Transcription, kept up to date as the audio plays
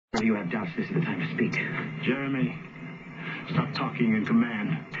Whenever you have doubts, this is the time to speak. Jeremy, stop talking in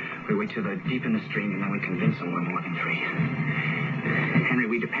command. We wait till they're deep in the stream, and then we convince them we're more than three. Henry,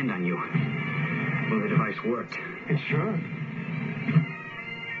 we depend on you. Will the device work? It should.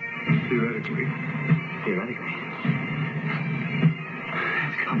 Theoretically. Theoretically.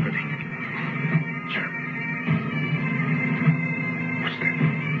 That's comforting. Jeremy. What's that?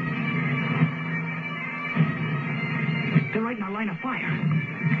 They're right in our line of fire.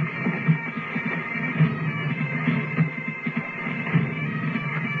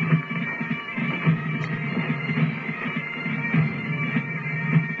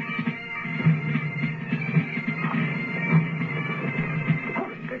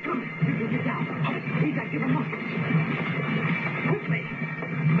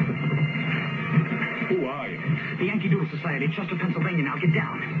 Who are you? The Yankee Doodle Society, Chester, Pennsylvania. Now get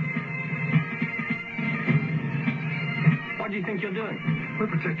down. What do you think you're doing? We're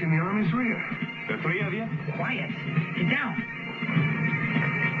protecting the Army's rear. The three of you? Quiet. Get down.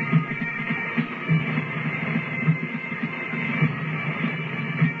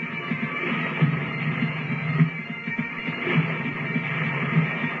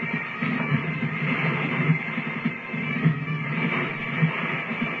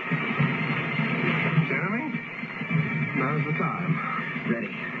 Jeremy? Now's the time.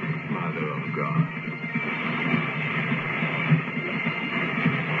 Ready. Mother of God.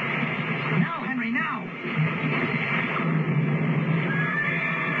 Now, Henry, now.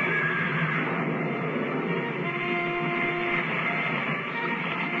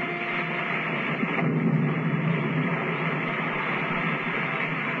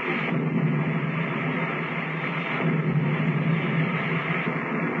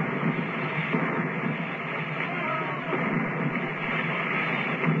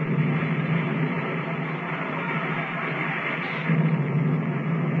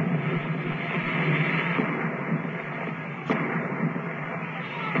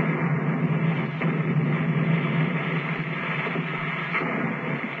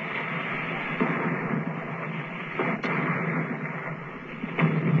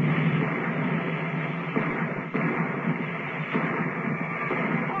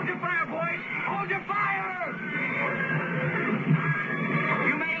 Hold your fire, boys! Hold your fire!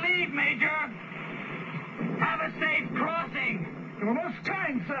 You may leave, Major. Have a safe crossing. You're most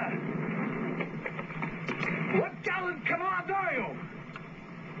kind, sir. What gallant command are you?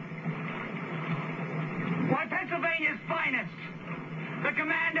 Why, Pennsylvania's finest. The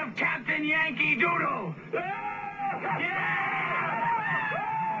command of Captain Yankee Doodle.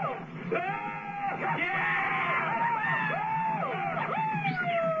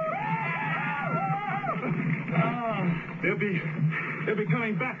 They'll be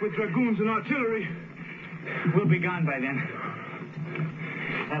coming back with dragoons and artillery. We'll be gone by then.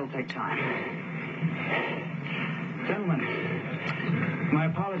 That'll take time. Gentlemen, my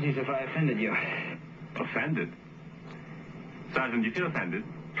apologies if I offended you. Offended? Sergeant, you feel offended?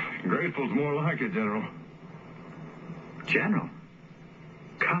 Grateful's more like it, General. General?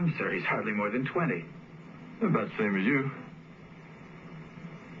 Come, sir, he's hardly more than 20. About the same as you.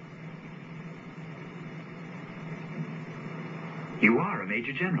 You are a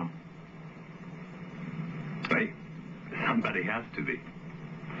Major General. Hey, somebody has to be.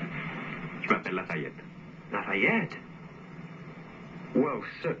 Je m'appelle Lafayette. Lafayette? Whoa,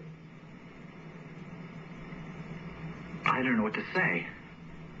 sir. I don't know what to say.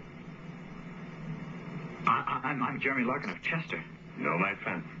 I'm Jeremy Larkin of Chester. No, my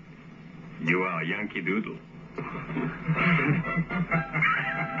friend. You are Yankee Doodle.